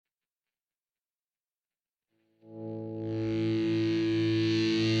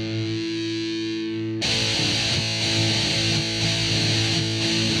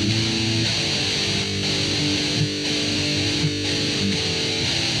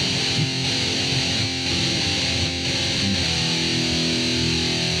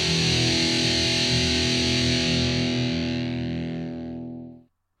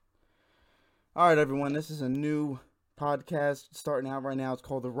All right, everyone. This is a new podcast starting out right now. It's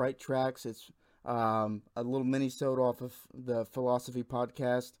called The Right Tracks. It's a little mini-sode off of the philosophy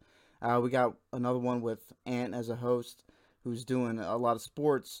podcast. We got another one with Ant as a host, who's doing a lot of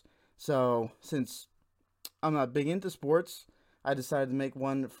sports. So since I'm not big into sports, I decided to make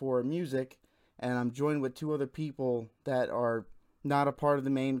one for music, and I'm joined with two other people that are not a part of the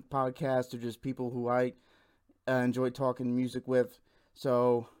main podcast. They're just people who I enjoy talking music with.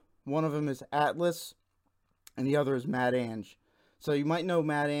 So one of them is Atlas, and the other is Matt Ange. So you might know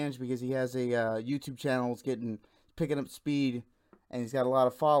Matt Ange because he has a YouTube channel. It's getting picking up speed, and he's got a lot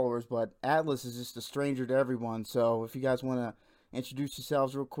of followers. But Atlas is just a stranger to everyone. So if you guys want to introduce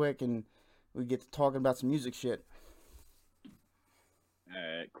yourselves real quick, and we get to talking about some music shit.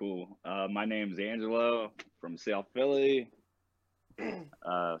 All right, cool. My name's Angelo from South Philly.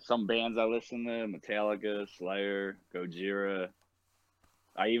 Some bands I listen to: Metallica, Slayer, Gojira.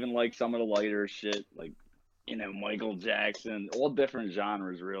 I even like some of the lighter shit, like Michael Jackson. All different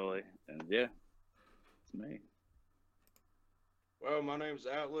genres, really. And yeah, it's me. Well, my name's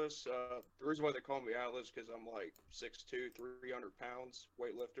Atlas. The reason why they call me Atlas because I'm like 6'2", 300 pounds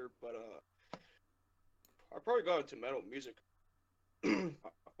weightlifter. But I probably got into metal music.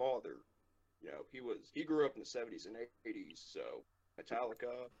 My father, he grew up in the 70s and 80s, so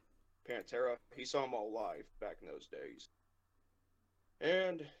Metallica, Pantera, he saw them all live back in those days.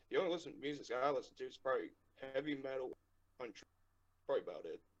 And the only music I listen to is probably heavy metal, country. Probably about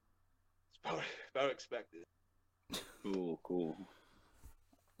it. It's about expected. Cool.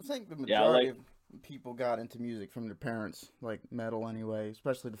 I think the Yeah, I majority like. of people got into music from their parents, like metal anyway.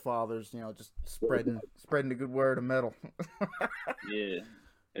 Especially the fathers, just spreading the good word of metal. Yeah,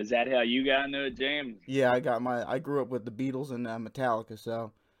 is that how you got into it, James? Yeah, I grew up with the Beatles and Metallica,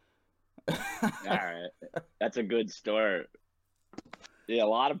 so All right, that's a good start. Yeah, a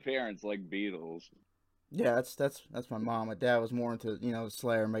lot of parents like Beatles. yeah, that's my mom. My dad was more into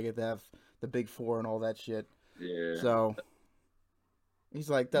Slayer, Megadeth, the Big Four, and all that shit. Yeah, So he's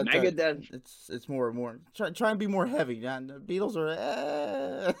like that. Megadeth. It's more try and be more heavy. The Beatles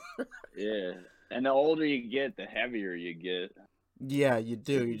are Yeah, and the older you get, the heavier you get. yeah, you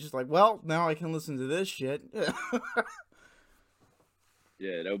do. You're just like, well, now I can listen to this shit.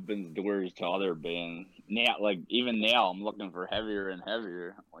 Yeah, it opens doors to other bands. Now, like even now, I'm looking for heavier and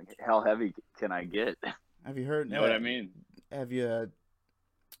heavier. Like, how heavy can I get? Have you heard? You know what I mean? Have you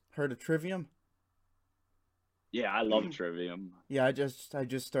heard of Trivium? Yeah, I love Trivium. Yeah, I just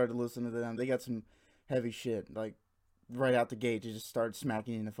started listening to them. They got some heavy shit. Like right out the gate, they just started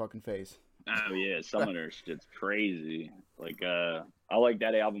smacking you in the fucking face. Oh yeah, some of their shit's crazy. Like, I like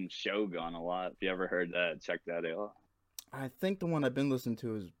that album Shogun a lot. If you ever heard that, check that out. I think the one I've been listening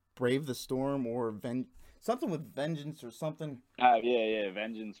to is Brave the Storm or something with Vengeance or something. Oh yeah,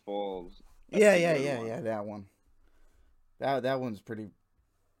 Vengeance Falls. That's Yeah, a yeah, good yeah, one. yeah. That one. That one's pretty.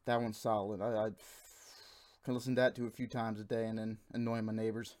 That one's solid. I can listen to that to a few times a day and then annoy my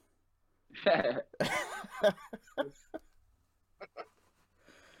neighbors.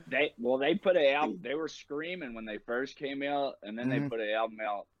 They put an album. They were screaming when they first came out, and then they Mhm. put an album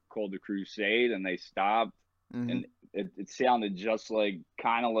out called The Crusade, and they stopped. Mhm. And it sounded just like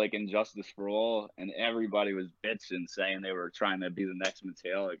kind of like Injustice for All, and everybody was bitching, saying they were trying to be the next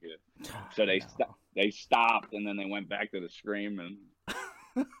Metallica. So No. they stopped, and then they went back to the screaming.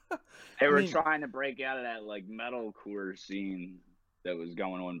 They I were mean, trying to break out of that like metalcore scene that was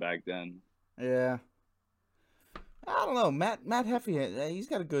going on back then. yeah. I don't know. Matt Heffy,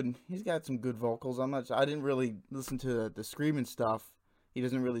 he's got some good vocals. I didn't really listen to the screaming stuff. He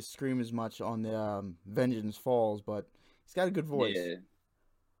doesn't really scream as much on the Vengeance Falls, but he's got a good voice. Yeah,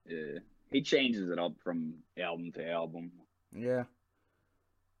 yeah. He changes it up from album to album. Yeah.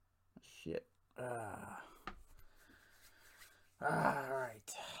 Shit. Uh, all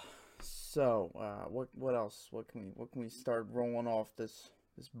right. So, what else? What can we start rolling off this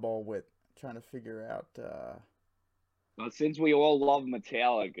ball with? Trying to figure out. Well, since we all love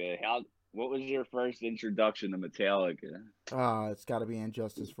Metallica, what was your first introduction to Metallica? It's got to be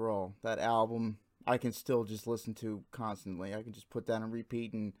Injustice for All. That album I can still just listen to constantly. I can just put that on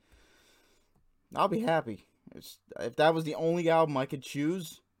repeat and I'll be happy. If that was the only album I could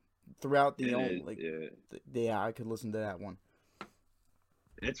choose throughout the It only is, yeah. yeah, I could listen to that one.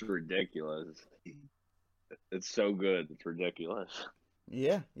 It's ridiculous. It's so good. It's ridiculous.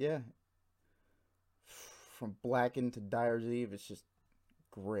 Yeah, yeah. From Blackened to Dyer's Eve, it's just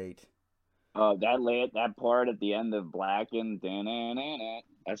great. That part at the end of Blackened,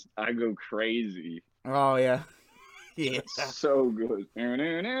 that's I go crazy. Oh yeah, yeah. It's so good.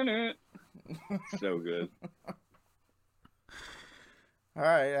 So good. All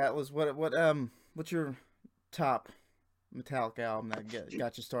right, Atlas. What's your top Metallica album that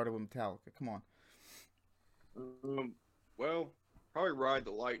got you started with Metallica? Come on. Well, probably Ride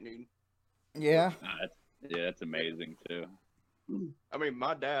the Lightning. Yeah. That's amazing too. I mean,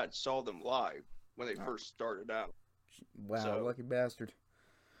 my dad saw them live when they first started out. Wow, So- lucky bastard.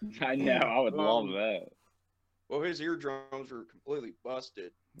 I know. I would love Um, that. Well, his eardrums were completely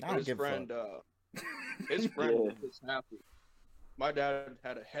busted. I don't His give a friend, fuck. his friend Yeah. was happy. My dad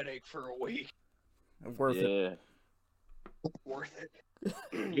had a headache for a week. Worth it. Yeah. Worth it.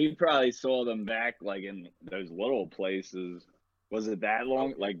 He probably saw them back like in those little places. Was it that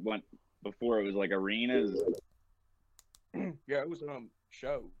long? Like when before it was like arenas? Yeah, it was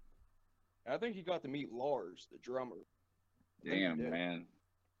show. I think he got to meet Lars, the drummer. I think he Damn, did. man.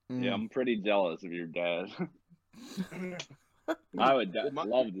 Mm. Yeah, I'm pretty jealous of your dad. I would Well,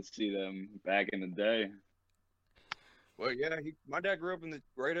 love to see them back in the day. Well, yeah, my dad grew up in the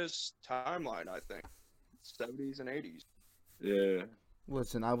greatest timeline, I think, 70s and 80s. Yeah.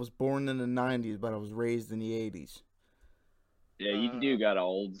 Listen, I was born in the '90s, but I was raised in the '80s. Yeah, you do got an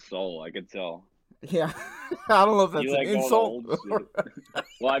old soul, I could tell. Yeah, I don't know if that's You an like all the insult. old shit.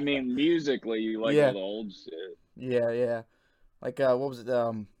 Well, I mean, musically, you like Yeah. all the old shit. Yeah. Like what was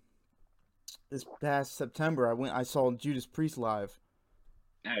it? This past September, I saw Judas Priest live.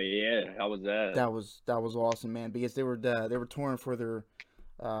 Oh yeah, how was that? That was awesome, man. Because they were touring for their,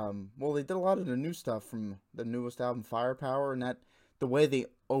 well, they did a lot of the new stuff from the newest album, Firepower, and the way they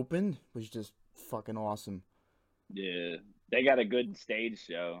opened was just fucking awesome. Yeah, they got a good stage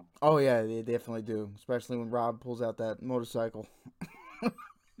show. Oh yeah, they definitely do, especially when Rob pulls out that motorcycle.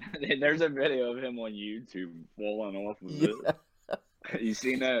 There's a video of him on YouTube falling off of it. Yeah, You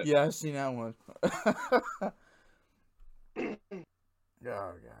seen that? yeah, I've seen that one.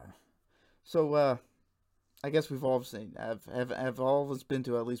 Oh god. So I guess we've all seen have all of us been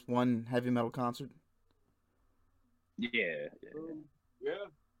to at least one heavy metal concert? Yeah. Yeah.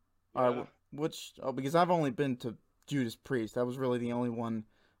 All right, because I've only been to Judas Priest. That was really the only one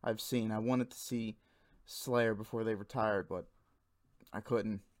I've seen. I wanted to see Slayer before they retired, but I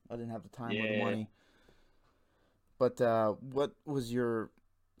couldn't. I didn't have the time or the Yeah. money. But what was your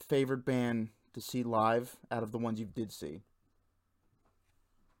favorite band to see live out of the ones you did see?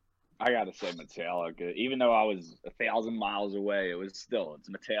 I gotta say Metallica. Even though I was 1,000 miles away, it's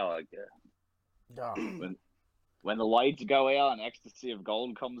Metallica. When the lights go out and Ecstasy of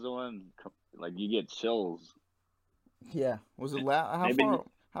Gold comes on, like you get chills. Yeah. Was it loud?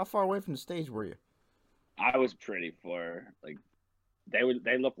 How far away from the stage were you? I was pretty far. Like they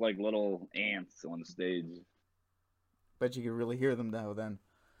look like little ants on the stage. Bet you could really hear them though then.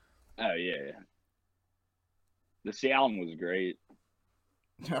 Oh yeah. The sound was great.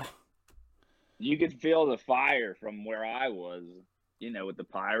 You could feel the fire from where I was, with the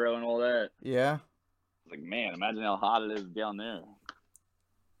pyro and all that. Yeah. Like, man, imagine how hot it is down there.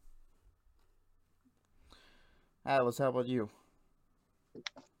 Atlas, how about you?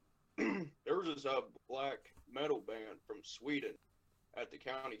 There was this black metal band from Sweden at the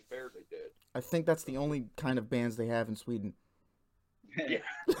county fair they did. I think that's the only kind of bands they have in Sweden. Yeah,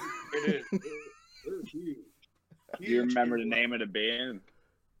 it is. They're huge. Do you remember the name of the band?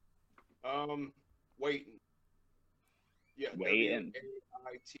 Waiting. Yeah, Waiting.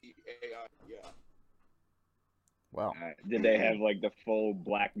 Waitai. Yeah. Wow. Did they have like the full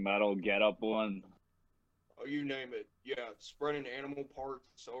black metal get up on? Oh, you name it. Yeah, spreading animal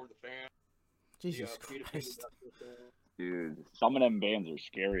parts over the fan. Jesus Peter Christ. Dude, some of them bands are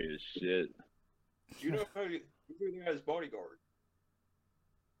scary as shit. You know who they had as bodyguard?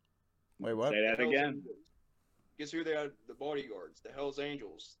 Wait, what? Say that Hells again? Angels. Guess who they had the bodyguards? The Hells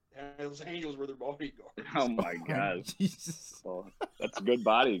Angels. The Hells Angels were their bodyguards. Oh my god. Jesus. Well, that's a good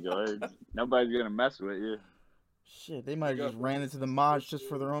bodyguard. Nobody's gonna mess with you. Shit, they might have just ran into the mosh just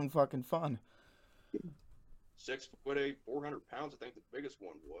for their own fucking fun. 6'8", 400 pounds, I think the biggest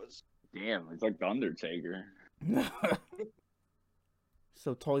one was. Damn, it's like the Undertaker.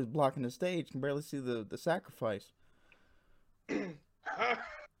 So tall he's blocking the stage, can barely see the sacrifice. I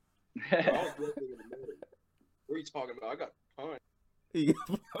was wrestling in the morning. What are you talking about? I got punched.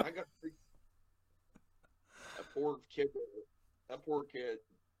 I got that poor kid. That poor kid.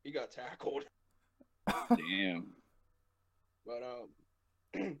 He got tackled. Damn. But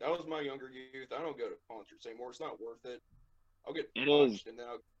that was my younger youth. I don't go to concerts anymore. It's not worth it. I'll get It punched is. and then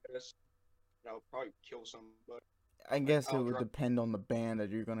I'll probably kill somebody. I guess it I'll would try- depend on the band that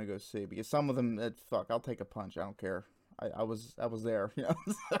you're gonna go see, because some of them, fuck, I'll take a punch. I don't care. I was there, you know.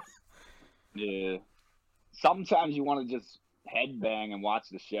 Yeah. Sometimes you want to just headbang and watch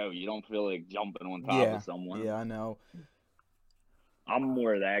the show. You don't feel like jumping on top of someone. Yeah, I know. I'm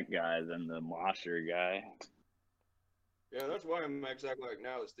more that guy than the Mosher guy. Yeah, that's why I'm exactly like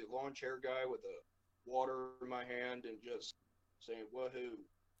now. It's the lawn chair guy with the water in my hand and just saying "woohoo"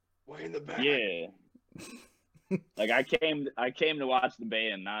 way in the back. Yeah. Like I came to watch the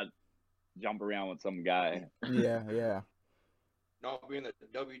band, not jump around with some guy. Yeah, yeah. Not being the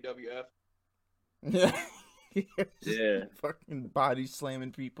WWF. Yeah. Just Yeah. fucking body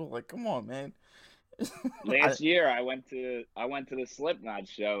slamming people. Like, come on, man. Last year I went to the Slipknot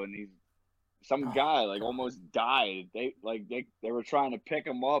show and some Oh, guy like God. almost died. They were trying to pick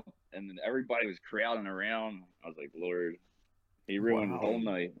him up and then everybody was crowding around. I was like, Lord, he ruined the Wow. whole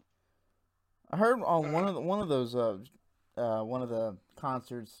night. I heard on one of those one of the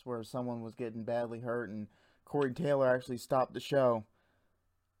concerts where someone was getting badly hurt and Corey Taylor actually stopped the show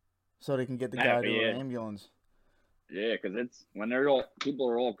so they can get the guy to Yeah. an ambulance. Yeah, because it's when people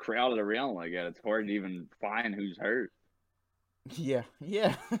are all crowded around like that, it's hard to even find who's hurt. Yeah,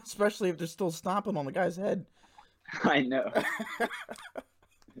 yeah. Especially if they're still stomping on the guy's head. I know.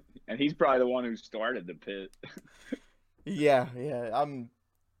 And he's probably the one who started the pit. Yeah, yeah.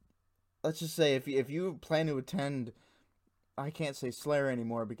 Let's just say if you plan to attend, I can't say Slayer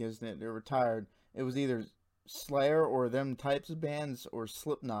anymore because they're retired. It was either Slayer or them types of bands or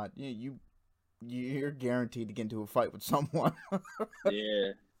Slipknot. You're guaranteed to get into a fight with someone.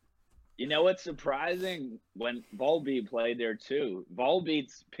 Yeah. You know what's surprising? When Volbeat played there too,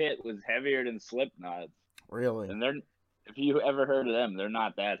 Volbeat's pit was heavier than Slipknot's. Really? And if you ever heard of them, they're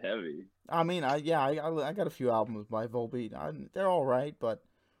not that heavy. I mean, I got a few albums by Volbeat. They're all right, but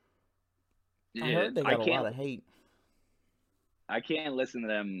I Yeah, heard they got a lot of hate. I can't listen to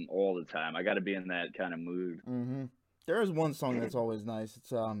them all the time. I got to be in that kind of mood. Mm-hmm. There is one song that's always nice.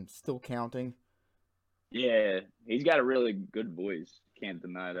 It's Still Counting. Yeah, he's got a really good voice. Can't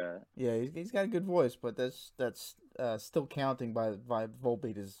deny that. Yeah, he's got a good voice, but that's Still Counting by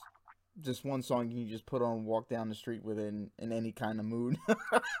Volbeat is just one song you can just put on and walk down the street with in any kind of mood.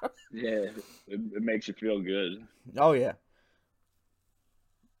 Yeah, it makes you feel good. Oh yeah.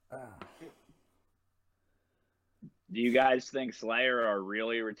 Do you guys think Slayer are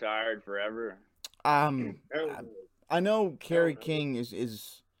really retired forever? I know Kerry King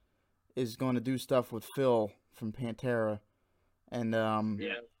is going to do stuff with Phil from Pantera, and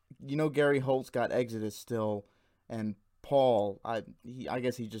Yeah. you know Gary Holt's got Exodus still, and Paul, I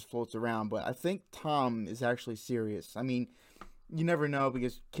guess he just floats around, but I think Tom is actually serious. I mean, you never know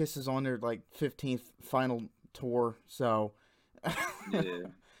because Kiss is on their like 15th final tour, so Yeah.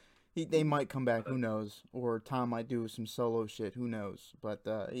 they might come back. Who knows? Or Tom might do some solo shit. Who knows? But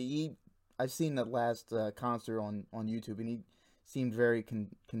I've seen that last concert on YouTube, and he seemed very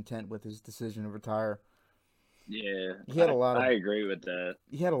content with his decision to retire. Yeah, He had a lot of I agree with that.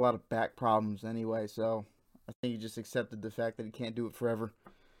 he had a lot of back problems anyway, so I think he just accepted the fact that he can't do it forever.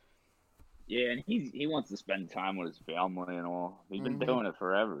 Yeah, and he wants to spend time with his family and all. He's been Mhm. doing it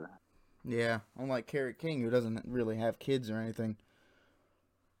forever. Yeah, unlike Kerry King, who doesn't really have kids or anything.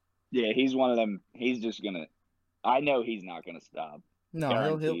 Yeah, he's one of them. He's just gonna. I know he's not gonna stop. No,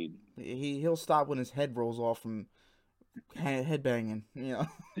 Guaranteed. he'll stop when his head rolls off from headbanging. You know.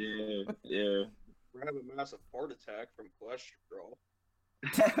 Yeah, yeah. We're having a massive heart attack from cholesterol.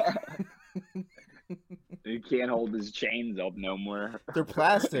 He can't hold his chains up no more. They're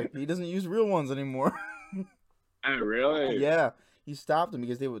plastic. He doesn't use real ones anymore. Oh, really? Yeah, he stopped them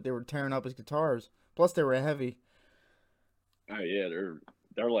because they were tearing up his guitars. Plus, they were heavy. Oh yeah,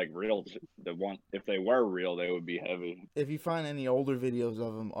 they're like real. If they were real, they would be heavy. If you find any older videos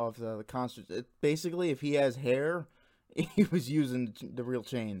of him of the concerts, basically if he has hair, he was using the real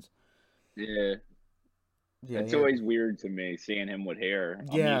chains. Yeah. Yeah, It's yeah. always weird to me seeing him with hair.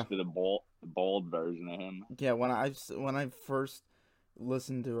 I'm Yeah. used to the bald version of him. Yeah, when I first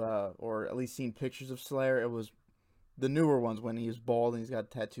listened to or at least seen pictures of Slayer, it was the newer ones when he was bald and he's got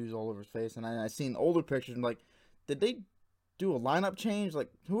tattoos all over his face, and I seen older pictures and like, did they do a lineup change?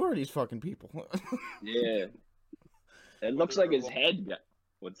 Like, who are these fucking people? Yeah. It looks like his head got.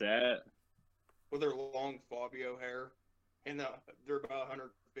 What's that? With their long Fabio hair, and they're about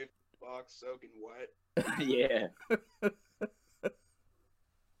 $150 soaking wet. Yeah.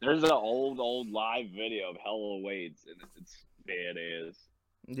 There's an old live video of Hella Waits, and it's badass.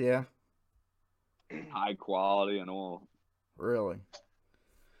 Yeah, High quality and all. really.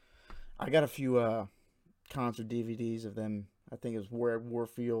 I got a few concert DVDs of them. I think it was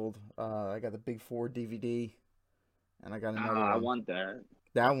Warfield. I got the Big Four DVD, and I got another I one. want that.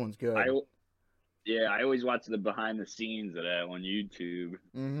 That one's good. I always watch the behind the scenes of that on YouTube.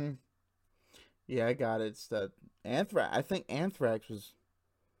 Mm-hmm. Yeah, I got it. It's the Anthrax. I think Anthrax was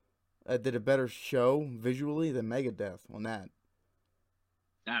did a better show visually than Megadeth on that.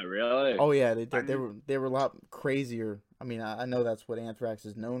 Not really. Oh yeah, they I did. They were a lot crazier. I mean, I know that's what Anthrax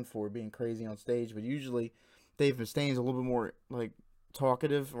is known for, being crazy on stage. But usually, Dave Mustaine's a little bit more like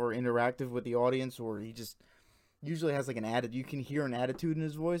talkative or interactive with the audience, or he just usually has like an attitude. You can hear an attitude in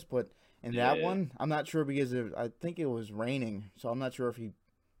his voice, but in that Yeah, one, I'm not sure because I think it was raining, so I'm not sure if he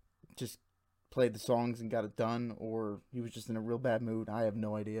just played the songs and got it done, or he was just in a real bad mood. I have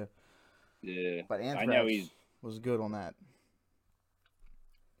no idea. yeah. But I know Anthrax was good on that.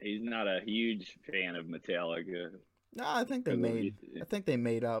 he's not a huge fan of Metallica No, I think they because of made. I think they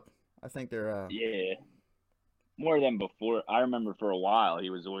made up. I think they're. yeah, more than before. I remember for a while he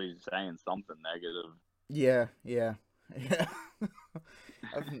was always saying something negative. Yeah, yeah, yeah.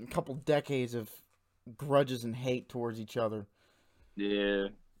 A couple decades of grudges and hate towards each other. Yeah,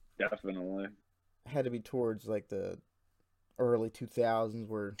 definitely. Had to be towards like the early 2000s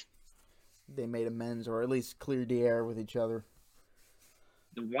where they made amends or at least cleared the air with each other.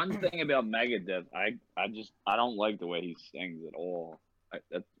 The one thing about Megadeth, I don't like the way he sings at all.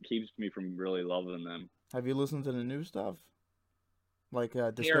 That keeps me from really loving them. Have you listened to the new stuff? Like Here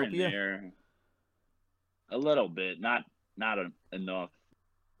and Dystopia? there, a little bit, not enough.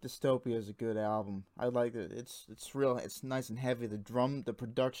 Dystopia is a good album. I like it. It's real. It's nice and heavy. The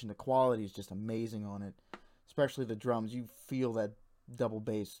production, the quality is just amazing on it. Especially the drums. You feel that double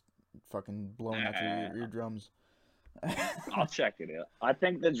bass fucking blowing out your eardrums. I'll check it out. I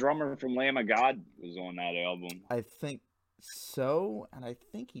think the drummer from Lamb of God was on that album. I think so, and I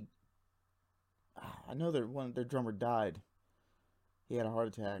think he. I know their drummer died. He had a heart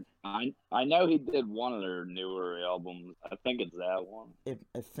attack. I know he did one of their newer albums. I think it's that one.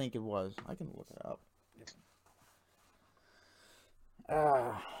 I think it was. I can look it up.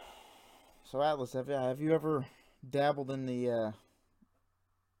 Uh, so Atlas, have you ever dabbled in the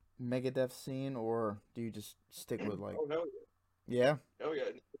Megadeth scene, or do you just stick with like? Oh hell Yeah. yeah, oh yeah,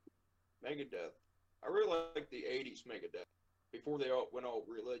 Megadeth. I really like the '80s Megadeth before they all went all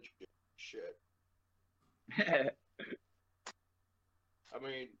religious shit. I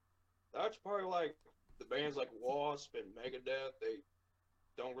mean, that's probably like the bands like Wasp and Megadeth. They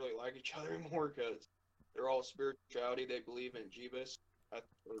don't really like each other anymore because they're all spirituality. They believe in Jeebus or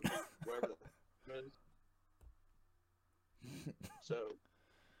whatever that is. So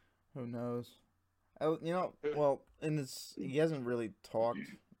Who knows? Oh, well, in this, he hasn't really talked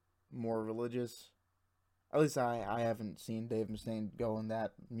more religious. At least I haven't seen Dave Mustaine go in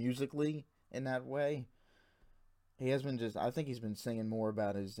that musically in that way. He has been just. I think he's been singing more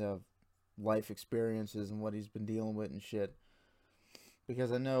about his life experiences and what he's been dealing with and shit.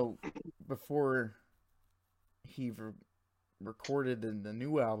 Because I know before he recorded the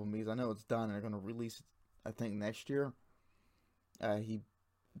new album, because I know it's done and they're going to release it, I think, next year. He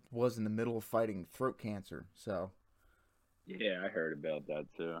was in the middle of fighting throat cancer, so. Yeah, I heard about that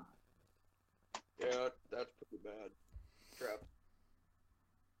too. yeah, that's pretty bad. Crap.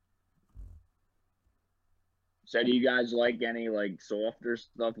 So do you guys like any like softer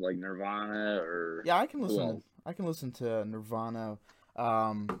stuff like Nirvana or Yeah, I can who listen. else? I can listen to Nirvana.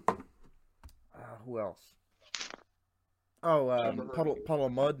 Um, who else? Oh, Never heard Puddle of it. Puddle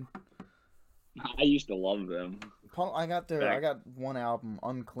of Mud. I used to love them. I got their. I Back, got one album,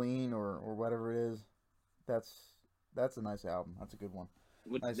 Unclean or whatever it is. That's a nice album. That's a good one.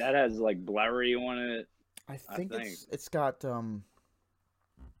 Nice. that has like blurry on it. I I think think. it's got what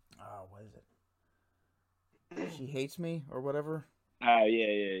is it? She Hates Me or whatever. Oh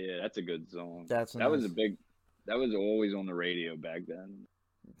yeah. That's a good song. That's a That was nice. a big. That was always on the radio back then.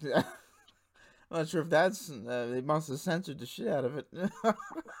 I'm not sure if that's. They must have censored the shit out of it.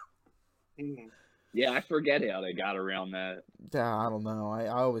 Mhm. Yeah, I forget how they got around that. Yeah, I don't know. I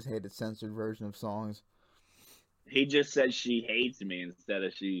always hated censored version of songs. He just said she hates me instead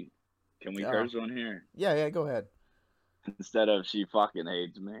of she. Can we Yeah. curse on here? Yeah, go ahead. Instead of she fucking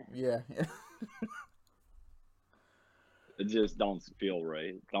hates me. Yeah. It just don't feel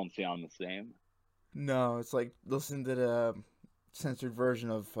right. Don't sound the same. No, it's like listen to the censored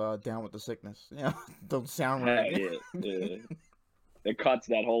version of Down with the Sickness. Yeah, don't sound right. Yeah. It cuts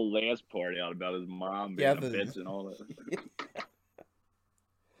that whole last part out about his mom being Yeah, a bitch and all that.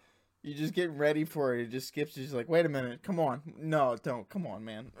 You just get ready for it. It just skips. It's like, wait a minute. Come on. No, don't. Come on,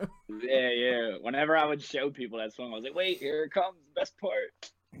 man. Yeah. Whenever I would show people that song, I was like, wait, here it comes, best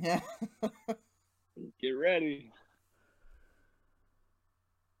part. Yeah. Get ready.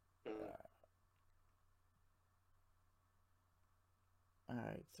 All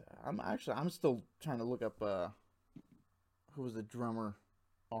right. I'm still trying to look up who was the drummer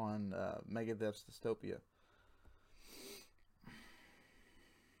on Megadeth's Dystopia.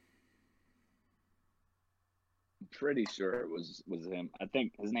 pretty sure it was him. I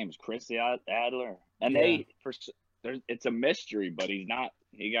think his name is Chris Adler, and Yeah. it's a mystery, but he's not.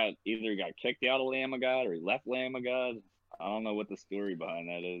 He got kicked out of Lamb of God or he left Lamb of God. I don't know what the story behind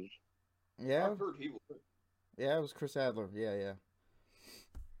that is. Yeah, I've heard he was. yeah, it was Chris Adler. Yeah, yeah.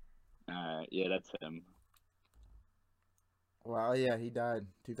 Yeah, that's him. Wow, yeah, he died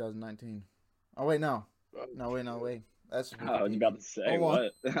 2019. Oh wait, no, wait. That's I was Wikipedia. about to say Hold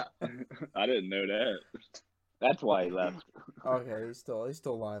on. what? I didn't know that. That's why he left. Okay, he's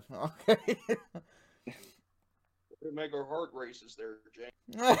still alive. Okay. They make our heart races there,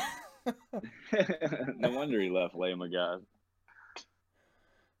 James. No wonder he left Lamb of God.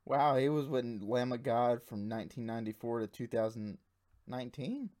 Wow, he was with Lamb of God from 1994 to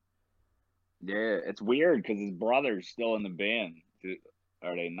 2019. Yeah, it's weird because his brother's still in the band.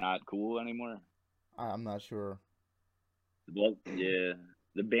 Are they not cool anymore? I'm not sure. Well, yeah,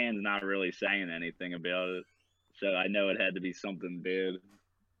 the band's not really saying anything about it, so I know it had to be something bad.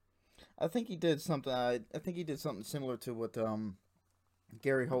 I think he did something. I think he did something similar to what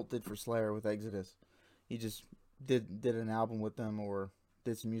Gary Holt did for Slayer with Exodus. He just did an album with them or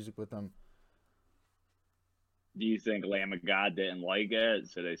did some music with them. Do you think Lamb of God didn't like it,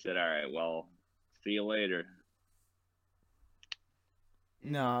 so they said, "All right, well, see you later"?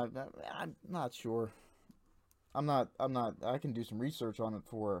 No, I'm not sure. I'm not. I can do some research on it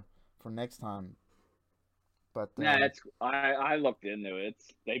for next time. But Nah, I looked into it.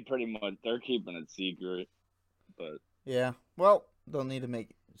 They pretty much they're keeping it secret, but yeah. Well, they'll need to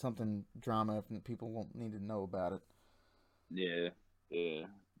make something drama if people won't need to know about it. yeah,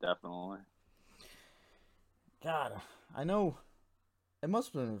 definitely. God, I know. It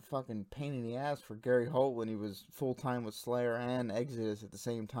must have been a fucking pain in the ass for Gary Holt when he was full time with Slayer and Exodus at the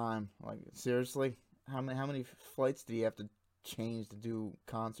same time. Like seriously, how many flights did he have to change to do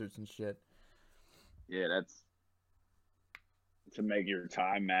concerts and shit? Yeah, that's to make your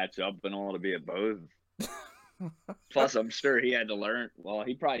time match up and all to be at both. Plus, I'm sure he had to learn. Well,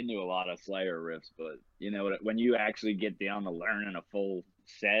 he probably knew a lot of Slayer riffs, but you know when you actually get down to learning a full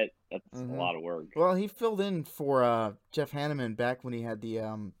set, that's a lot of work. Well, he filled in for Jeff Hanneman back when he had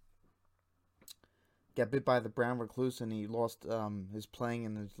the got bit by the brown recluse and he lost his playing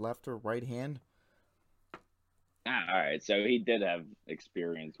in his left or right hand. Ah, all right, so he did have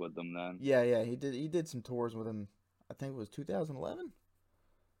experience with them then. Yeah, he did some tours with him. I think it was 2011.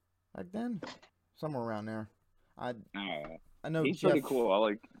 Back then, somewhere around there. I know he's Jeff, pretty cool. I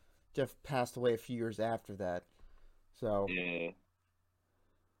like. Jeff passed away a few years after that, so Yeah.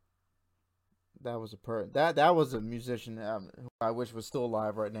 that was that was a musician who I wish was still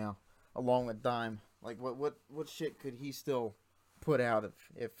alive right now, along with Dime. Like what shit could he still put out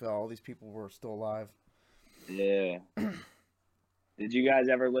if all these people were still alive? Yeah. Did you guys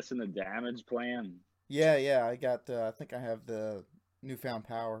ever listen to Damage Plan? Yeah. I got. I think I have the Newfound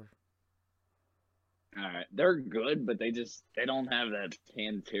Power. All right, they're good, but they don't have that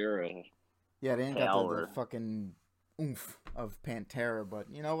Pantera. Yeah, they ain't got the fucking oomph of Pantera, but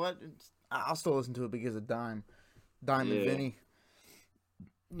you know what? I'll still listen to it because of Dime and Vinny.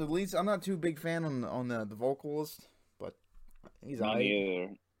 At least I'm not too big fan on the vocalist, but he's alright.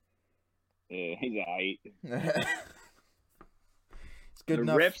 Yeah, he's alright. It's good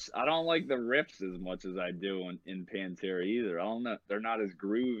enough. Riffs, I don't like the riffs as much as I do in Pantera either. I don't know, they're not as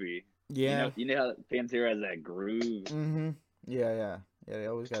groovy. Yeah, you know how Pantera has that groove. Yeah. They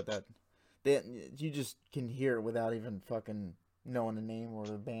always got that. You just can hear it without even fucking knowing the name or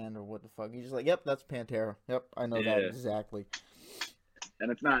the band or what the fuck. You're just like, yep, that's Pantera. Yep, I know that exactly.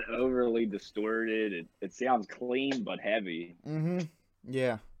 And it's not overly distorted. It sounds clean but heavy.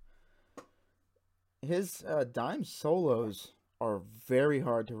 Yeah. His Dime solos are very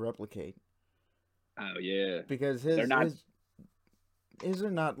hard to replicate. Oh yeah, because his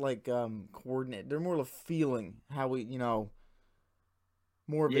are not like coordinated. They're more of a feeling how we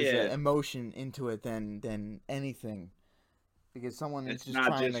more of his emotion into it than anything. Because someone is just not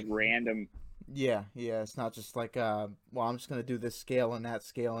trying just to random. Yeah, it's not just like well, I'm just gonna do this scale and that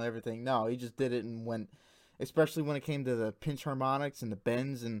scale and everything. No, he just did it and went. Especially when it came to the pinch harmonics and the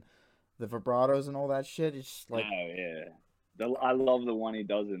bends and the vibratos and all that shit. It's just like I love the one he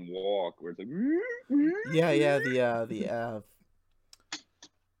does in Walk where it's like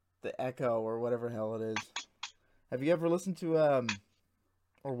the echo or whatever the hell it is. Have you ever listened to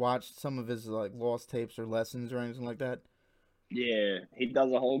or watched some of his like lost tapes or lessons or anything like that? Yeah, he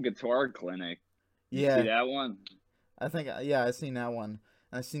does a whole guitar clinic. You see that one? I think I've seen that one.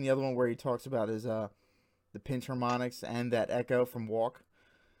 And I've seen the other one where he talks about his the pinch harmonics and that echo from Walk.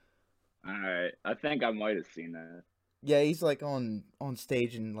 All right, I think I might have seen that. Yeah, he's like on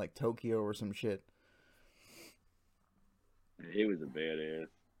stage in like Tokyo or some shit. He was a badass.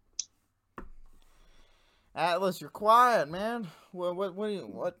 Atlas, you're quiet, man.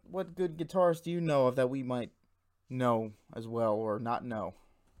 What good guitarists do you know of that we might know as well or not know?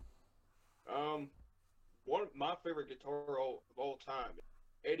 One of my favorite guitar of all time,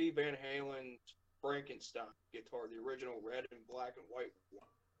 Eddie Van Halen's Frankenstein guitar, the original red and black and white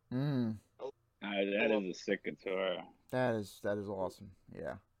one. That is a sick guitar. That is awesome.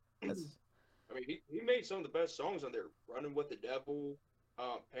 Yeah. That's I mean, he made some of the best songs on there. Running with the Devil,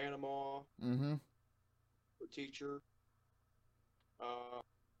 Panama, The Teacher. Fuck,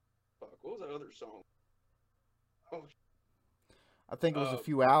 what was that other song? Oh, I think it was a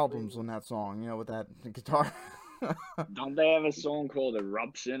few albums on that song, with that guitar. Don't they have a song called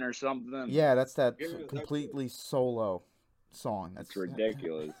Eruption or something? Yeah, that's that Yeah, that's completely solo song. That's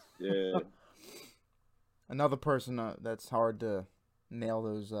ridiculous. Yeah. Another person that's hard to nail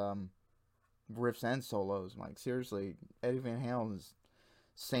those riffs and solos. Like, seriously, Eddie Van Halen is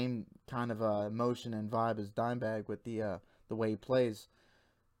same kind of emotion and vibe as Dimebag with the way he plays.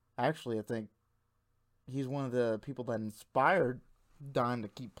 Actually, I think he's one of the people that inspired Dime to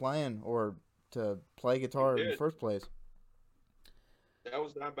keep playing or to play guitar in the first place. That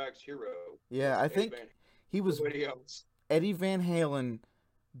was Dimebag's hero. Yeah, I think he was. Nobody else. Eddie Van Halen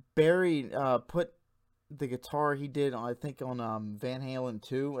put the guitar he did, I think, on Van Halen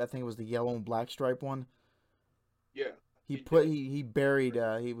 2. I think it was the yellow and black stripe one. Yeah. He buried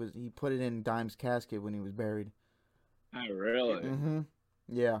he put it in Dime's casket when he was buried. Oh, really? Mm-hmm.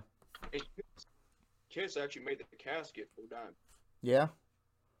 Yeah. And Kiss actually made the casket for Dime. Yeah.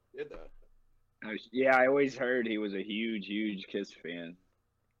 Did that? Yeah, I always heard he was a huge, huge Kiss fan.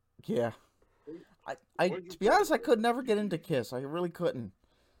 Yeah. To be honest, I could never get into Kiss. I really couldn't.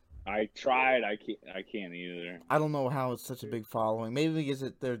 I tried. I can't either. I don't know how it's such a big following. Maybe because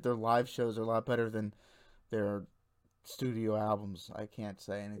their live shows are a lot better than their studio albums. I can't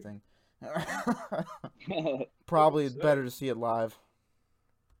say anything. Probably it's better to see it live.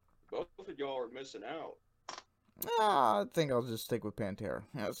 Both of y'all are missing out. I think I'll just stick with Pantera.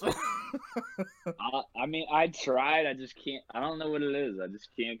 Yes. I mean, I tried. I just can't. I don't know what it is. I just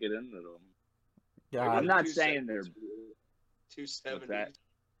can't get into them. Yeah, I'm not saying they're 270s.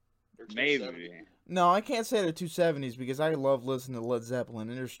 Maybe. No, I can't say they're 270s because I love listening to Led Zeppelin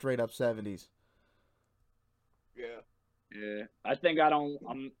and they're straight up 70s. Yeah. Yeah. I think I don't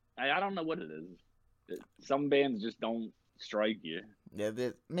know what it is. Some bands just don't strike you. Yeah,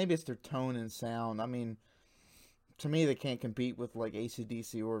 maybe it's their tone and sound. I mean, to me, they can't compete with like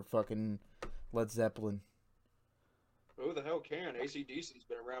AC/DC or fucking Led Zeppelin. Who the hell can? AC/DC's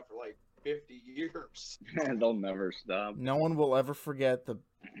been around for like 50 years. They'll never stop. No one will ever forget the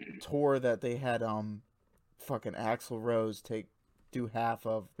tour that they had fucking Axl Rose do half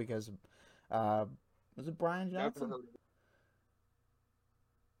of because was it Brian Johnson?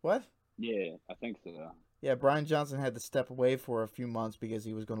 What? Yeah, I think so. Yeah, Brian Johnson had to step away for a few months because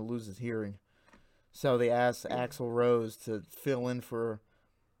he was going to lose his hearing. So they asked Axl Rose to fill in for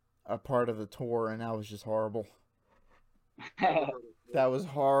a part of the tour, and that was just horrible. That was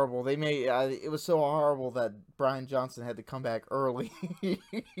horrible. They made it was so horrible that Brian Johnson had to come back early. He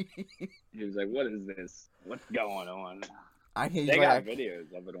was like, "What is this? What's going on?" They got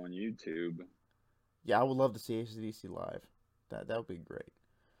videos of it on YouTube. Yeah, I would love to see AC/DC live. That would be great.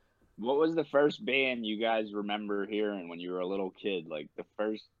 What was the first band you guys remember hearing when you were a little kid? Like the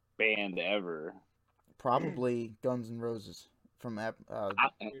first band ever? Probably Guns N' Roses from a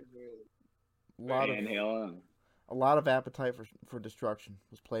lot of Appetite for Destruction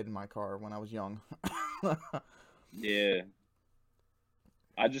was played in my car when I was young. Yeah.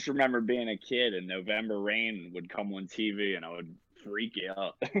 I just remember being a kid and November Rain would come on TV and I would freak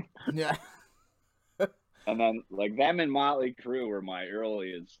out. Yeah. And then like them and Motley Crue were my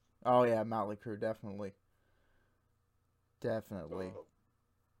earliest. Oh yeah, Motley Crue, definitely. Definitely.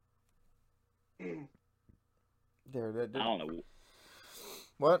 I don't know.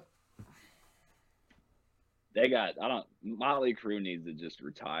 What? Motley Crue needs to just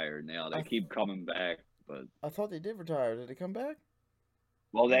retire now. They keep coming back, but I thought they did retire. Did they come back?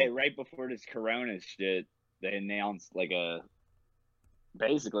 Well, right before this Corona shit, they announced like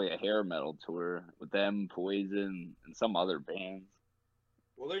basically a hair metal tour with them, Poison, and some other bands.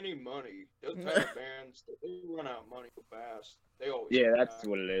 Well, they need money. Those type of bands, they run out of money fast. They always. Yeah, that's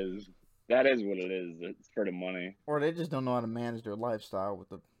what it is. That is what it is. It's for the money. Or they just don't know how to manage their lifestyle with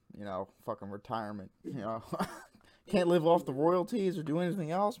the, fucking retirement. Can't live off the royalties or do anything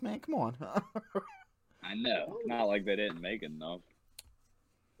else, man. Come on. I know. It's not like they didn't make enough.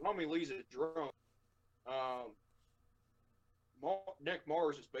 Tommy Lee's a drunk. Nick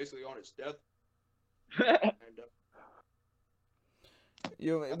Mars is basically on his death. And I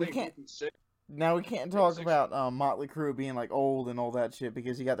we think can't. 56. Now we can't talk about Motley Crue being like old and all that shit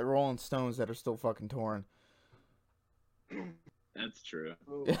because you got the Rolling Stones that are still fucking touring. That's true.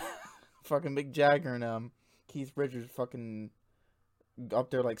 Fucking Mick Jagger and Keith Richards fucking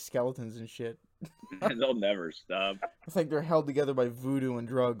up there like skeletons and shit. They'll never stop. I think they're held together by voodoo and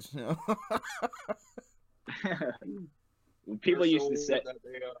drugs. People They're used so to old say, that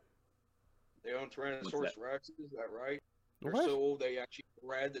they own Tyrannosaurus Rex. Is that right? They're What? so old they actually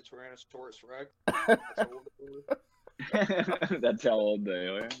bred the Tyrannosaurus Rex. That's how old they were. that's how old they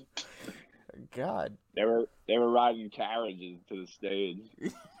are. God. They were riding carriages to the stage.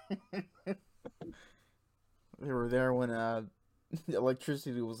 They were there when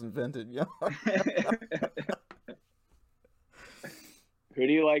electricity was invented. Yeah. Who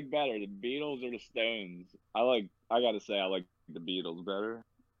do you like better, the Beatles or the Stones? I gotta say I like the Beatles better.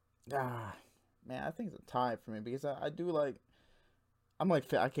 Man, I think it's a tie for me because I do like. I'm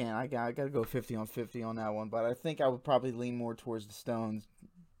like I gotta go 50 on 50 on that one, but I think I would probably lean more towards the Stones.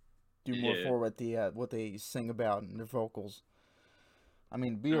 Do more Yeah. for what they sing about and their vocals. I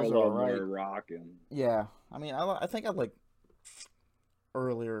mean, They're a Beatles are little alright. more rocking. Yeah, I mean, I think I like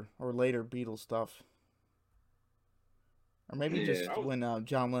earlier or later Beatles stuff, or maybe just Yeah. when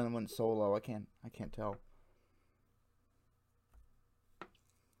John Lennon went solo. I can't tell.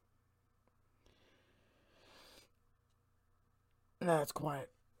 No, it's quiet.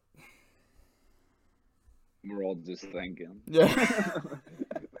 We're all just thinking. Yeah,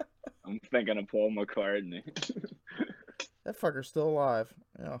 I'm thinking of Paul McCartney. that fucker's still alive.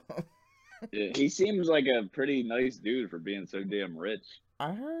 Yeah, Yeah, he seems like a pretty nice dude for being so damn rich.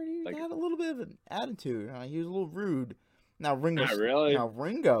 I heard he Like- had a little bit of an attitude. He was a little rude. Now Not really. Now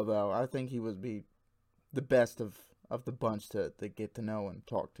Ringo though, I think he would be the best of the bunch to get to know and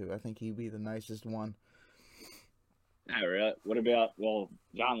talk to. I think he'd be the nicest one. Not really. What about, well,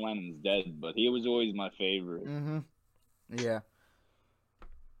 John Lennon's dead, but he was always my favorite. Mm-hmm. Yeah.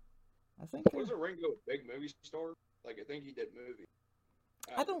 I think Was Ringo a big movie star? Like, I think he did movies.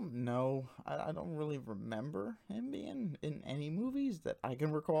 I don't know. I don't really remember him being in any movies that I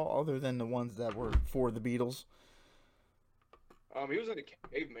can recall other than the ones that were for the Beatles. He was in a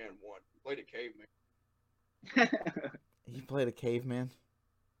caveman one. He played a caveman. He played a caveman.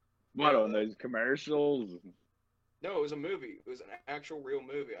 What, on those commercials? No, it was a movie. It was an actual real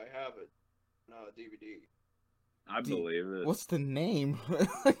movie. I have it on DVD. I believe it. What's the name?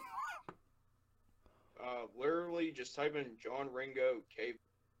 Literally, just type in John Ringo cave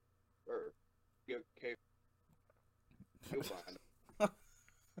or cave. You'll find it.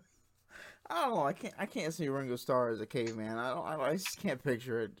 I don't know. I can't see Ringo Starr as a caveman. I just can't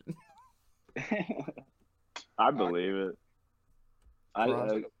picture it. I believe it. I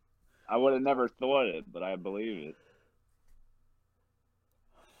would have never thought it, but I believe it.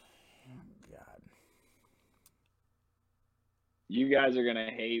 Oh, God. You guys are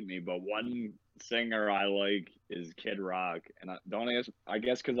gonna hate me, but one singer I like is Kid Rock, and I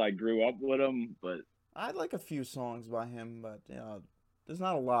guess because I grew up with him, but I like a few songs by him, but there's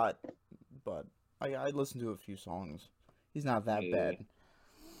not a lot. But I listen to a few songs. He's not that Yeah. bad.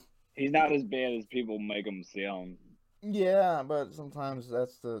 he's not as bad as people make him sound. Yeah, but sometimes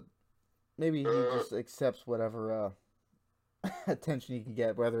maybe he just accepts whatever attention he can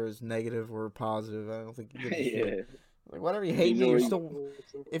get, whether it's negative or positive. I don't think he gives a shit. Yeah. Like, whatever you hate He's me, you always-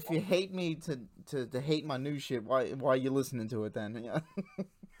 still. If you hate me to hate my new shit, why are you listening to it then? Yeah.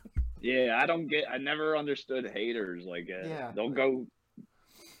 Yeah, I never understood haters like that. Yeah. They'll go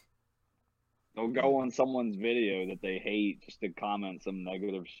on someone's video that they hate just to comment some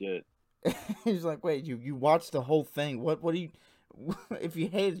negative shit. He's like, wait, you watched the whole thing? What do you? If you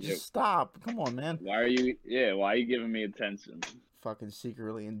hate it, just Yep. stop. Come on, man. Why are you giving me attention? Fucking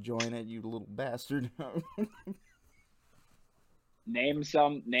secretly enjoying it, you little bastard. Name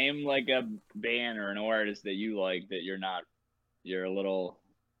like a band or an artist that you like that you're a little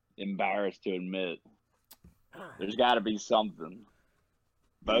embarrassed to admit. There's got to be something.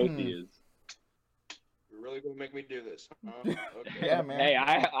 Both Hmm. is. You're really gonna make me do this? Huh? Okay. Yeah, man. Hey,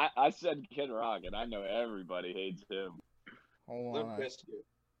 I said Kid Rock, and I know everybody hates him. Hold Limp on. Bizkit.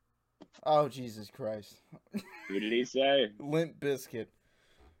 Oh, Jesus Christ. Who did he say? Limp Bizkit.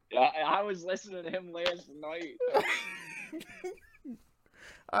 I was listening to him last night.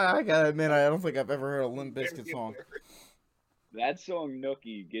 I gotta admit, I don't think I've ever heard a Limp Bizkit song. That song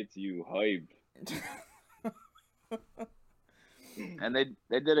Nookie gets you hype. And they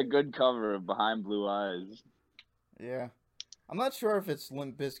did a good cover of Behind Blue Eyes. Yeah. I'm not sure if it's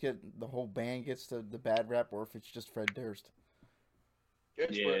Limp Bizkit, the whole band gets the bad rap, or if it's just Fred Durst.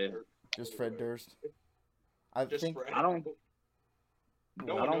 Just Yeah. Fred Durst. Just Fred Durst. I Just think Fred. I don't-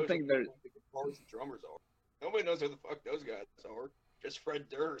 No I one don't knows think who they're. the guitarists and drummers are. Nobody knows who the fuck those guys are. Just Fred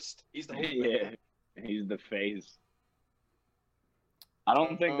Durst. He's the whole Yeah, he's the face. I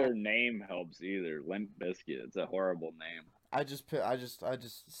don't think Uh, their name helps either. Limp Bizkit. It's a horrible name. I just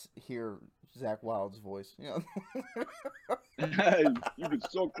hear Zach Wilde's voice. You know. You can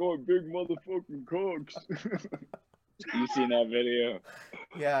suck on big motherfucking cocks. You seen that video?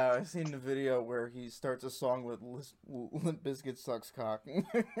 Yeah, I've seen the video where he starts a song with Limp Bizkit sucks cock.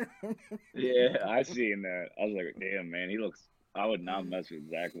 Yeah, I seen that. I was like, damn, man, he looks. I would not mess with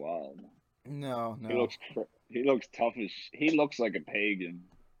Zach Wild. No, He no. looks. He looks tough as. He looks like a pagan.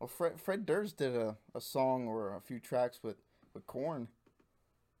 Well, Fred Durst did a song or a few tracks with Korn.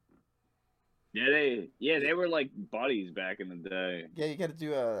 Yeah, they were like buddies back in the day. Yeah, you got to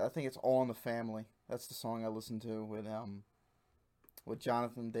do I think it's All in the Family. That's the song I listened to with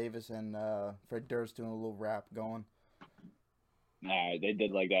Jonathan Davis and Fred Durst doing a little rap going. Nah, they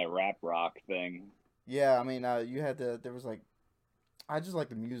did like that rap rock thing. Yeah, I mean, you had there was like, I just like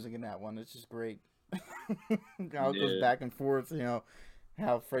the music in that one. It's just great. How it goes Yeah. back and forth, you know,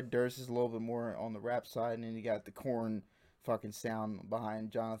 how Fred Durst is a little bit more on the rap side, and then you got the Korn fucking sound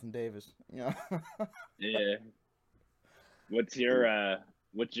behind Jonathan Davis. You know. Yeah. What's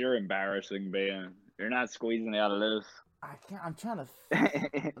your embarrassing band? You're not squeezing out of this. I can't. I'm trying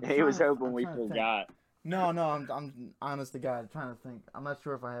to. He was trying to- hoping I'm we trying to think. forgot. No, I'm honest to God trying to think. I'm not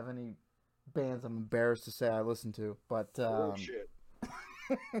sure if I have any bands I'm embarrassed to say I listen to, but oh shit.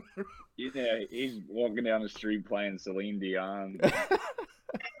 Yeah, he's walking down the street playing Celine Dion,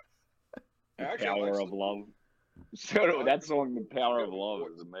 Actually, Power of Love. So that song, The Power of Love,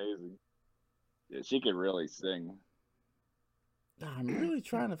 is amazing. Yeah, she could really sing. I'm really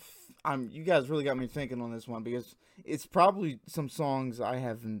trying to. You guys really got me thinking on this one because it's probably some songs I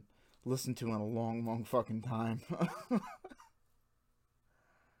haven't listened to in a long, long fucking time.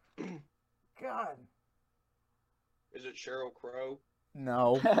 God. Is it Sheryl Crow?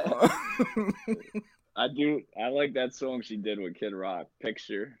 No. I like that song she did with Kid Rock,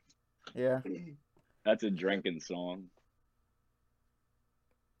 Picture. Yeah. That's a drinking song.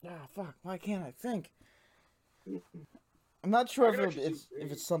 Ah, fuck. Why can't I think? I'm not sure I if can actually it's see-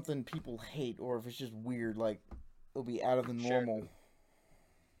 if it's something people hate or if it's just weird. Like it'll be out of the Sure. normal.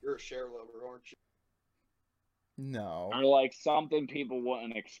 You're a Cher lover, aren't you? No. Or like something people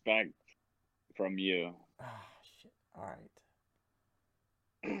wouldn't expect from you. Ah, shit. All right.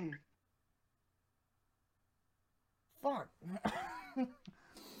 Fuck.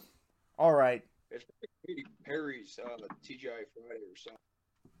 All right. It's Katy Perry's TGI Friday or something.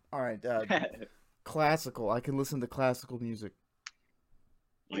 All right. Classical. I can listen to classical music.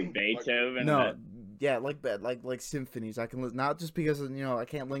 Like Beethoven. No, yeah, like that, like symphonies. I can listen, not just because I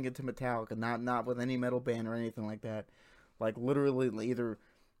can't link it to Metallica, not with any metal band or anything like that. Like literally, either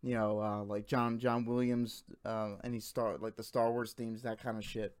like John Williams, any like the Star Wars themes, that kind of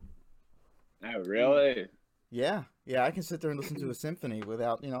shit. Oh, really? Yeah, I can sit there and listen to a symphony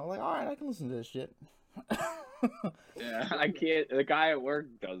without like, all right, I can listen to this shit. Yeah, I can't. The guy at work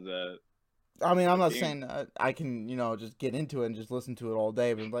does that. I mean, I'm not Yeah. saying I can, just get into it and just listen to it all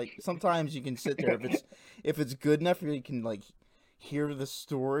day, but like sometimes you can sit there if it's good enough, you can like hear a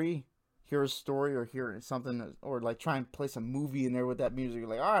story, or hear something, or like try and place a movie in there with that music. You're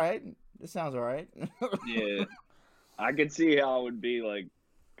like, all right, this sounds all right. Yeah, I could see how it would be like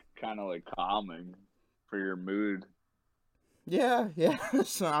kind of like calming for your mood, Yeah.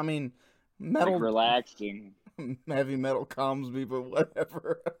 So I mean, metal, like relaxing. heavy metal calms me, but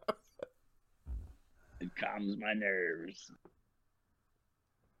whatever. It calms my nerves.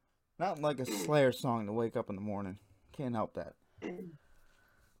 Not like a Slayer song to wake up in the morning. Can't help that.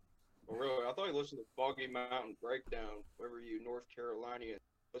 Well, really, I thought you listened to Foggy Mountain Breakdown, wherever you North Carolinian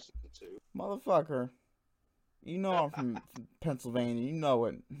listen to. Motherfucker. You know I'm from Pennsylvania. You know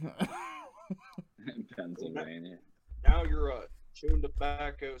it. Pennsylvania. Now you're a chewing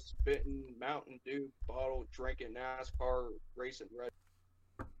tobacco, spitting Mountain Dew bottle, drinking NASCAR, racing red.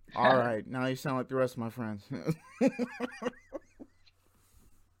 All right. Now you sound like the rest of my friends.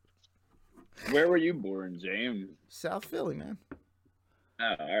 Where were you born, James? South Philly, man.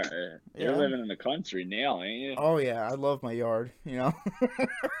 Oh, all right. Yeah. You're living in the country now, ain't you? Oh, yeah. I love my yard. Yeah.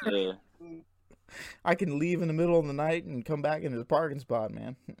 I can leave in the middle of the night and come back into the parking spot,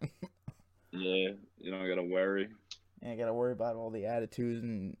 man. Yeah. You don't gotta worry. Ain't got to worry about all the attitudes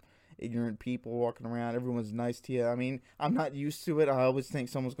and ignorant people walking around. Everyone's nice to you. I mean, I'm not used to it. I always think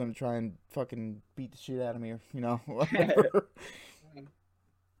someone's going to try and fucking beat the shit out of me, whatever.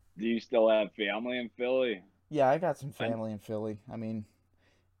 Do you still have family in Philly? Yeah, I got some family in Philly. I mean,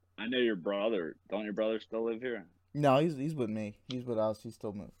 I know your brother. Don't your brother still live here? No, he's with me. He's with us. He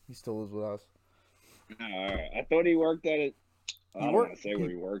still is with us. Oh, all right. I thought he worked at it. I He don't want worked. to say where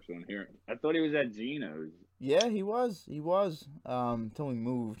he works on here. I thought he was at Geno's. Yeah, he was. He was. Until we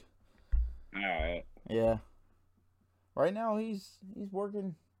moved. All right. Yeah. Right now he's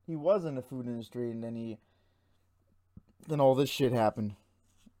working. He was in the food industry, and then all this shit happened.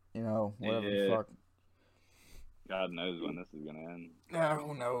 You know, whatever the Yeah. fuck. God knows when this is gonna end.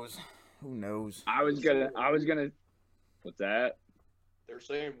 Who knows? Who knows? I was gonna. What's that? They're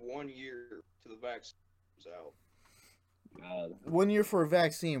saying 1 year to the vaccine's out. God. 1 year for a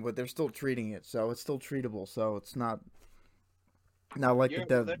vaccine, but they're still treating it, so it's still treatable. So it's not like Yeah,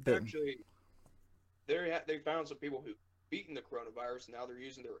 the but they actually they found some people who beaten the coronavirus, and now they're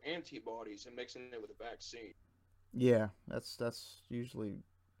using their antibodies and mixing it with a vaccine. Yeah, that's usually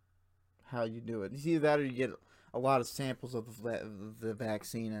how you do it. It's either that or you get a lot of samples of the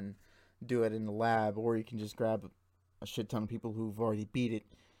vaccine and do it in the lab, or you can just grab a shit ton of people who've already beat it.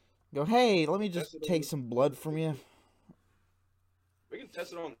 Go, hey, let me just take some blood from you. We can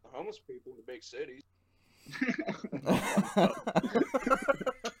test it on the homeless people in the big cities.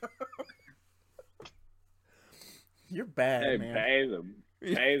 You're bad, Hey, man. pay them.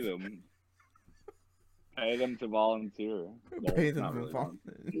 Pay them. Pay them to volunteer. Well, Pay it's them not to really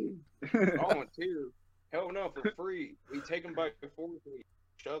volunteer. Volunteer? Hell no, for free. We take them back and forth. We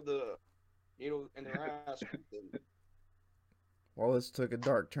shove the needle in their ass. Well, this took a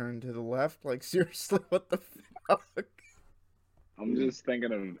dark turn to the left. Like, seriously, what the fuck? I'm just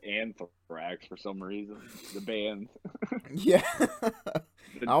thinking of Anthrax for some reason. The band. Yeah.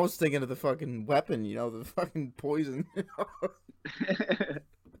 I was thinking of the fucking weapon, the fucking poison.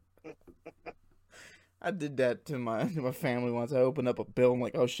 I did that to my family once. I opened up a bill. I'm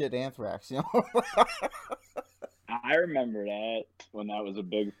like, oh shit, anthrax. I remember that when that was a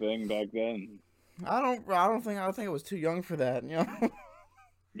big thing back then. I think I was too young for that.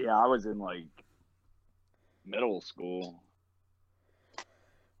 Yeah, I was in like middle school.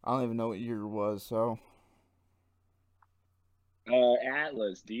 I don't even know what year it was. So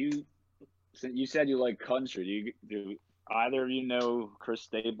Atlas, since you said you like country, do either of you know Chris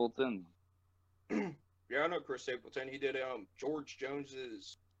Stapleton? Yeah, I know Chris Stapleton. He did George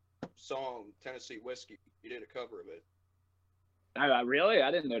Jones's song Tennessee Whiskey. He did a cover of it. Really? I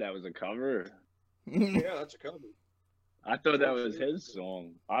didn't know that was a cover. Yeah, that's a cover. I thought that was his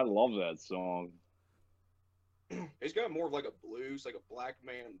song. I love that song. He's got more of like a blues, like a black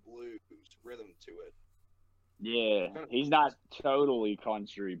man blues rhythm to it. Yeah, he's not totally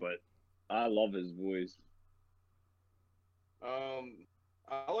country, but I love his voice. I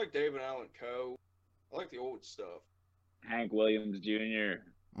like David Allan Coe. I like the old stuff. Hank Williams Jr.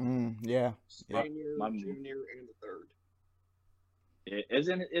 Yeah. Senior, junior, and the third.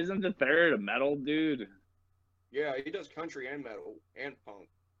 Isn't the third a metal dude? Yeah, he does country and metal and punk.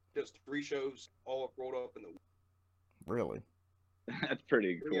 He does 3 shows all rolled up in the. Really? That's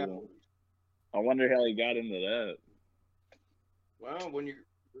pretty cool. Yeah. I wonder how he got into that. Well, when your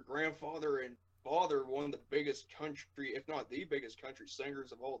grandfather and father, one of the biggest country, if not the biggest country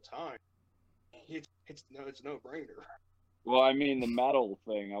singers of all time, it's no brainer. Well, I mean the metal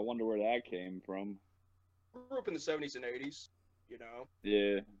thing. I wonder where that came from. Grew up in the 70s and 80s, you know.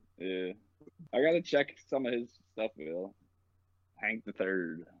 Yeah. I gotta check some of his stuff, Bill. Hank the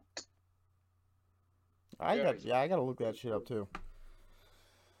Third. I gotta look that shit up too.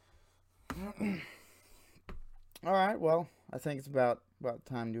 All right, well, I think it's about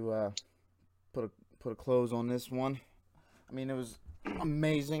time to put a close on this one. I mean, it was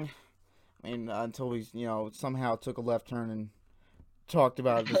amazing. I mean, until we somehow took a left turn and talked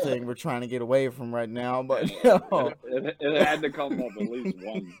about the thing we're trying to get away from right now, but it had to come up at least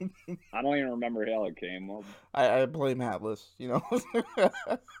once. I don't even remember how it came up. I blame Atlas, It's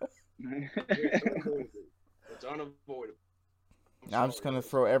unavoidable. I'm just gonna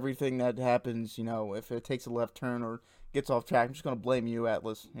throw everything that happens, if it takes a left turn or gets off track, I'm just gonna blame you,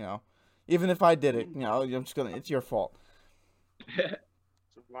 Atlas. Even if I did it, I'm just gonna. It's your fault.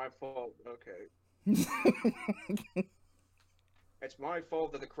 It's my fault. Okay. It's my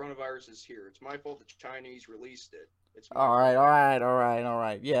fault that the coronavirus is here. It's my fault the Chinese released it. It's my All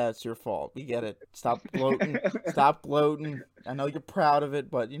right. Yeah, it's your fault. We get it. Stop gloating. Stop gloating. I know you're proud of it,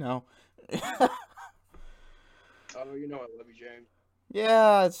 but Oh, you know I love you, James.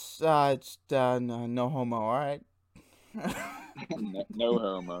 Yeah, it's no homo. All right. No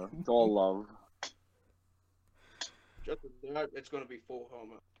homo. It's all love. Just it's going to be full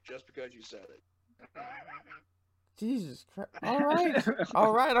homo. Just because you said it. Jesus Christ.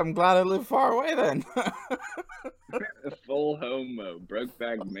 All right. I'm glad I live far away then. Full homo.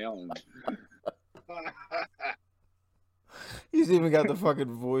 Brokeback Mountain. He's even got the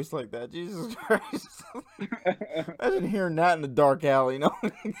fucking voice like that. Jesus Christ. Imagine hearing that in the dark alley, you know?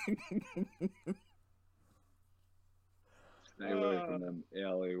 Stay away from them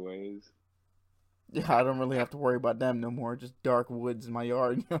alleyways. Yeah, I don't really have to worry about them no more. Just dark woods in my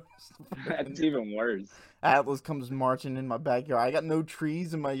yard. You know? That's even worse. Atlas comes marching in my backyard. I got no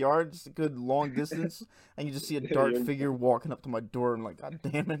trees in my yard, just a good long distance, and you just see a dark figure walking up to my door. And like, God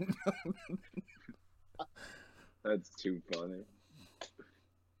damn it! That's too funny.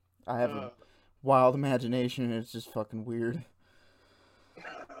 I have a wild imagination, and it's just fucking weird.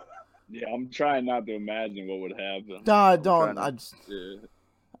 Yeah, I'm trying not to imagine what would happen. Nah, I'm don't. trying to- yeah.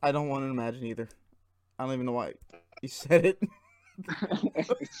 I don't want to imagine either. I don't even know why you said it.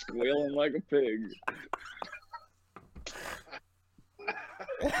 Squealing like a pig.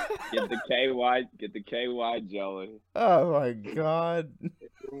 Get the KY jelly. Oh my god.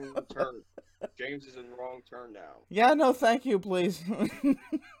 Wrong turn. James is in the wrong turn now. Yeah, no, thank you, please.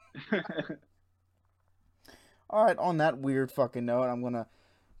 All right, on that weird fucking note, I'm gonna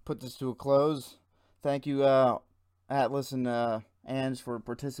put this to a close. Thank you, Atlas and Ange, for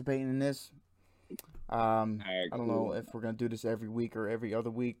participating in this. I don't know if we're gonna do this every week or every other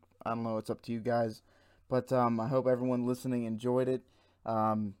week. I don't know. It's up to you guys. But I hope everyone listening enjoyed it.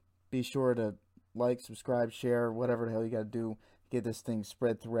 Be sure to like, subscribe, share, whatever the hell you gotta do. Get this thing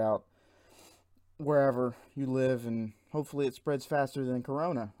spread throughout wherever you live, and hopefully it spreads faster than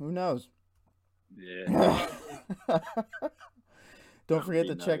Corona. Who knows? Yeah. Don't forget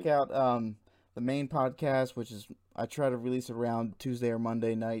to That'd be check out the main podcast, which is I try to release it around Tuesday or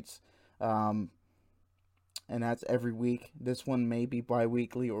Monday nights. And that's every week. This one may be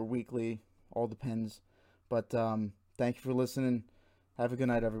bi-weekly or weekly. All depends. But thank you for listening. Have a good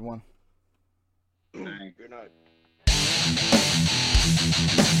night, everyone. Thanks. Good night.